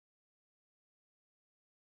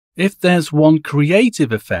If there's one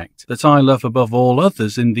creative effect that I love above all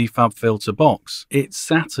others in the FabFilter box, it's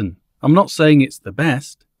Saturn. I'm not saying it's the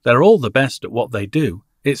best. They're all the best at what they do.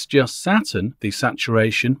 It's just Saturn, the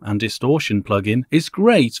saturation and distortion plugin, is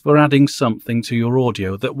great for adding something to your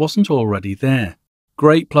audio that wasn't already there.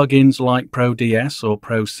 Great plugins like Pro DS or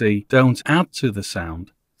Pro C don't add to the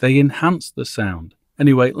sound, they enhance the sound.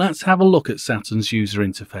 Anyway, let's have a look at Saturn's user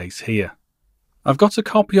interface here. I've got a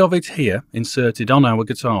copy of it here inserted on our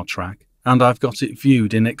guitar track, and I've got it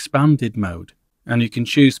viewed in expanded mode. And you can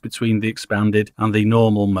choose between the expanded and the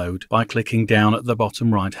normal mode by clicking down at the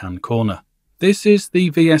bottom right hand corner. This is the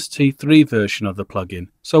VST3 version of the plugin,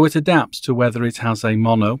 so it adapts to whether it has a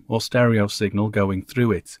mono or stereo signal going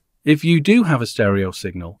through it. If you do have a stereo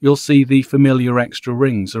signal, you'll see the familiar extra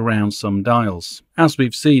rings around some dials, as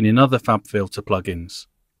we've seen in other FabFilter plugins.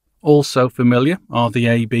 Also familiar are the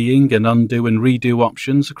A-Bing and undo and redo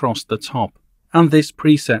options across the top, and this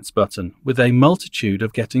presets button with a multitude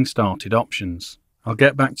of getting started options. I'll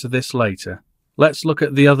get back to this later. Let's look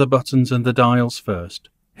at the other buttons and the dials first.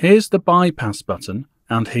 Here's the bypass button,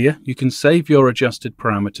 and here you can save your adjusted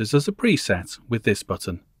parameters as a preset with this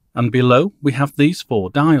button. And below we have these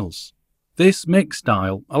 4 dials. This mix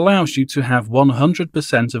dial allows you to have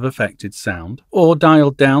 100% of affected sound, or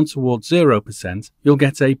dialed down towards 0%, you'll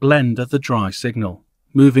get a blend of the dry signal.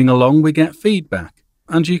 Moving along we get feedback,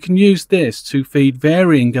 and you can use this to feed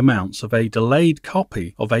varying amounts of a delayed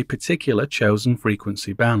copy of a particular chosen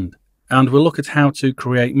frequency band. And we'll look at how to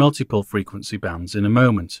create multiple frequency bands in a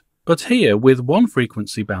moment. But here, with one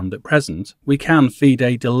frequency band at present, we can feed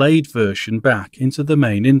a delayed version back into the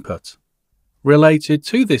main input. Related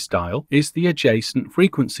to this dial is the adjacent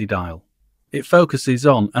frequency dial. It focuses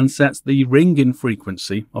on and sets the ring-in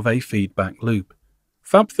frequency of a feedback loop.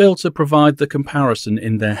 FabFilter provide the comparison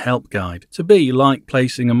in their help guide to be like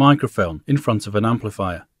placing a microphone in front of an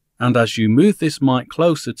amplifier. And as you move this mic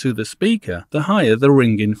closer to the speaker, the higher the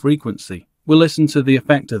ring-in frequency. We'll listen to the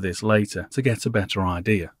effect of this later to get a better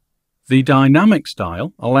idea. The dynamics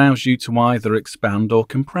dial allows you to either expand or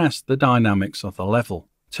compress the dynamics of the level.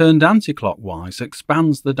 Turned anti-clockwise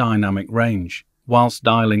expands the dynamic range, whilst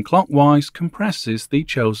dialing clockwise compresses the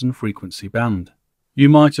chosen frequency band. You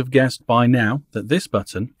might have guessed by now that this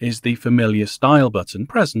button is the familiar style button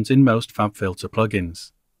present in most FabFilter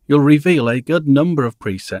plugins. You'll reveal a good number of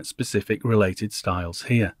preset-specific related styles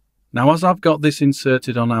here. Now, as I've got this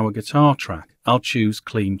inserted on our guitar track, I'll choose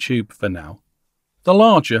Clean Tube for now. The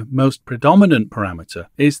larger, most predominant parameter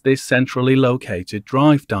is this centrally located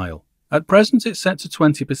drive dial. At present it's set to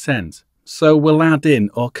 20%, so we'll add in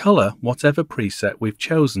or colour whatever preset we've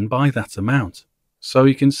chosen by that amount. So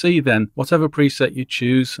you can see then, whatever preset you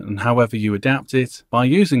choose and however you adapt it, by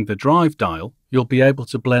using the drive dial, you'll be able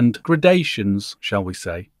to blend gradations, shall we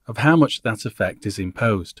say, of how much that effect is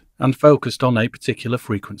imposed, and focused on a particular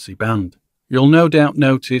frequency band. You'll no doubt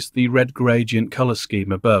notice the red gradient colour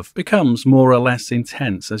scheme above becomes more or less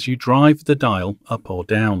intense as you drive the dial up or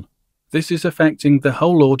down. This is affecting the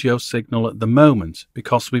whole audio signal at the moment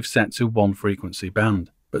because we've set to one frequency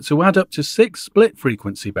band. But to add up to 6 split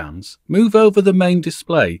frequency bands, move over the main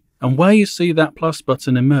display, and where you see that plus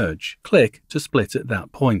button emerge, click to split at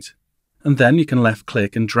that point. And then you can left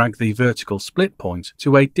click and drag the vertical split point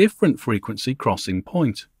to a different frequency crossing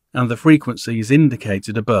point. And the frequency is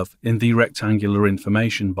indicated above in the rectangular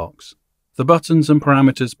information box. The buttons and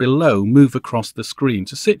parameters below move across the screen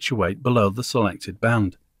to situate below the selected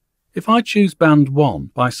band. If I choose band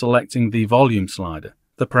 1 by selecting the volume slider,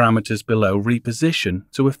 the parameters below reposition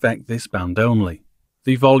to affect this band only.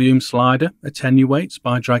 The volume slider attenuates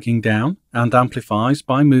by dragging down and amplifies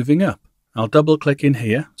by moving up. I'll double click in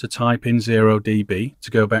here to type in 0 dB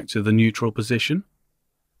to go back to the neutral position.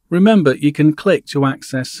 Remember, you can click to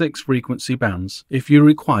access 6 frequency bands if you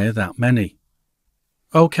require that many.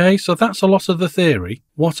 Okay, so that's a lot of the theory.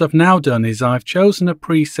 What I've now done is I've chosen a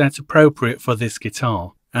preset appropriate for this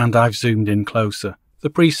guitar, and I've zoomed in closer. The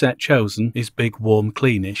preset chosen is Big Warm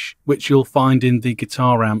Cleanish, which you'll find in the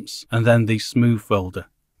guitar amps and then the smooth folder.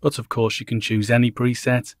 But of course you can choose any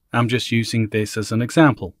preset. I'm just using this as an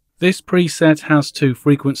example. This preset has 2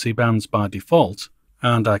 frequency bands by default,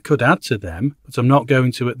 and I could add to them, but I'm not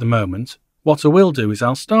going to at the moment. What I will do is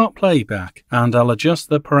I'll start playback and I'll adjust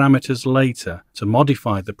the parameters later to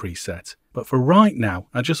modify the preset. But for right now,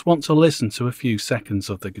 I just want to listen to a few seconds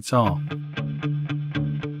of the guitar.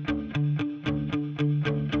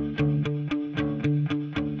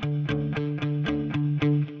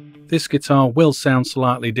 This guitar will sound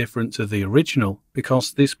slightly different to the original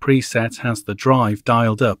because this preset has the drive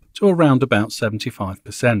dialed up to around about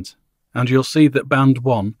 75%. and you'll see that band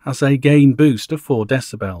 1 has a gain boost of 4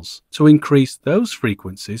 decibels to increase those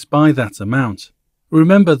frequencies by that amount.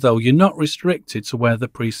 Remember though, you're not restricted to where the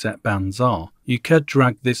preset bands are. You could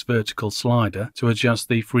drag this vertical slider to adjust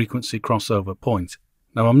the frequency crossover point.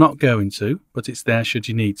 Now I'm not going to, but it's there should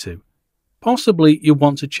you need to. Possibly you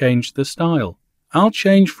want to change the style. I'll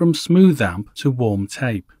change from smooth amp to warm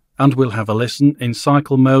tape, and we'll have a listen in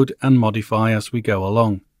cycle mode and modify as we go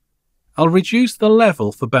along. I'll reduce the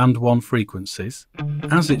level for band 1 frequencies.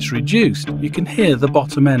 As it's reduced, you can hear the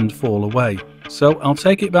bottom end fall away, so I'll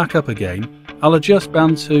take it back up again. I'll adjust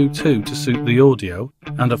band 2 too to suit the audio,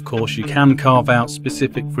 and of course you can carve out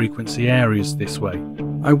specific frequency areas this way.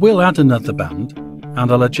 I will add another band,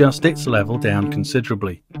 and I'll adjust its level down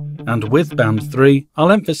considerably. And with band 3,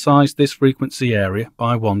 I'll emphasize this frequency area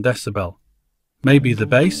by 1 decibel. Maybe the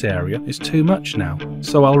bass area is too much now,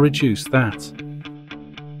 so I'll reduce that.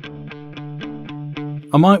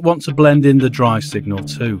 I might want to blend in the drive signal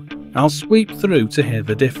too. I'll sweep through to hear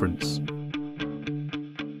the difference.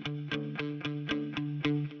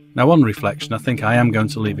 Now on reflection, I think I am going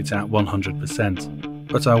to leave it at 100%,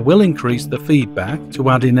 but I will increase the feedback to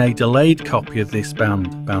add in a delayed copy of this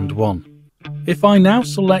band, band 1. If I now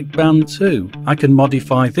select band 2, I can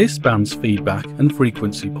modify this band's feedback and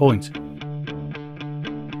frequency point.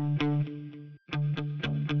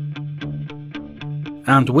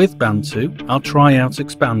 And with band 2, I'll try out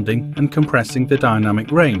expanding and compressing the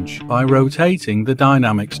dynamic range by rotating the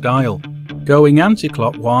dynamics dial. Going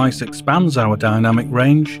anti-clockwise expands our dynamic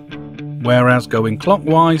range, whereas going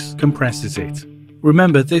clockwise compresses it.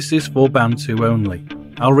 Remember, this is for band 2 only.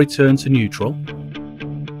 I'll return to neutral.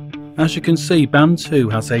 As you can see, band 2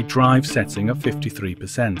 has a drive setting of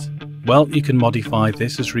 53%. Well, you can modify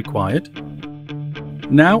this as required.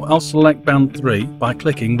 Now I'll select band 3 by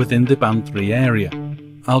clicking within the band 3 area.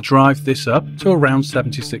 I'll drive this up to around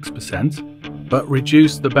 76%, but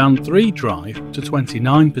reduce the band 3 drive to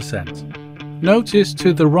 29%. Notice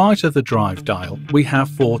to the right of the drive dial we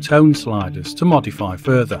have 4 tone sliders to modify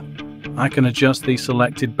further. I can adjust the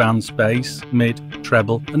selected band's bass, mid,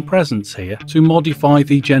 treble and presence here to modify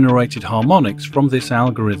the generated harmonics from this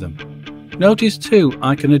algorithm. Notice too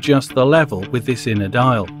I can adjust the level with this inner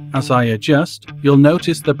dial. As I adjust, you'll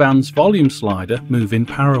notice the band's volume slider move in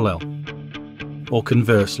parallel. Or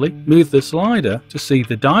conversely, move the slider to see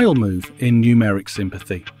the dial move in numeric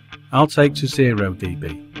sympathy. I'll take to 0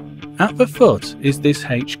 dB. At the foot is this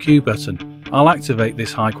HQ button. I'll activate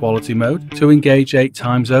this high quality mode to engage 8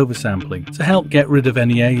 times oversampling to help get rid of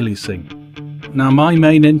any aliasing. Now my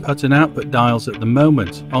main input and output dials at the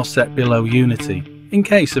moment are set below unity, in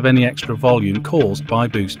case of any extra volume caused by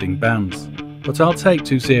boosting bands. But I'll take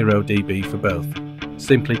to 0 dB for both.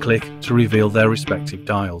 Simply click to reveal their respective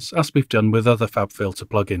dials, as we've done with other FabFilter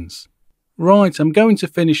plugins. Right, I'm going to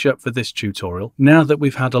finish up for this tutorial now that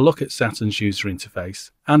we've had a look at Saturn's user interface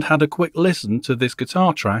and had a quick listen to this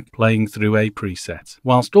guitar track playing through a preset,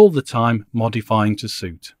 whilst all the time modifying to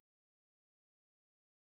suit.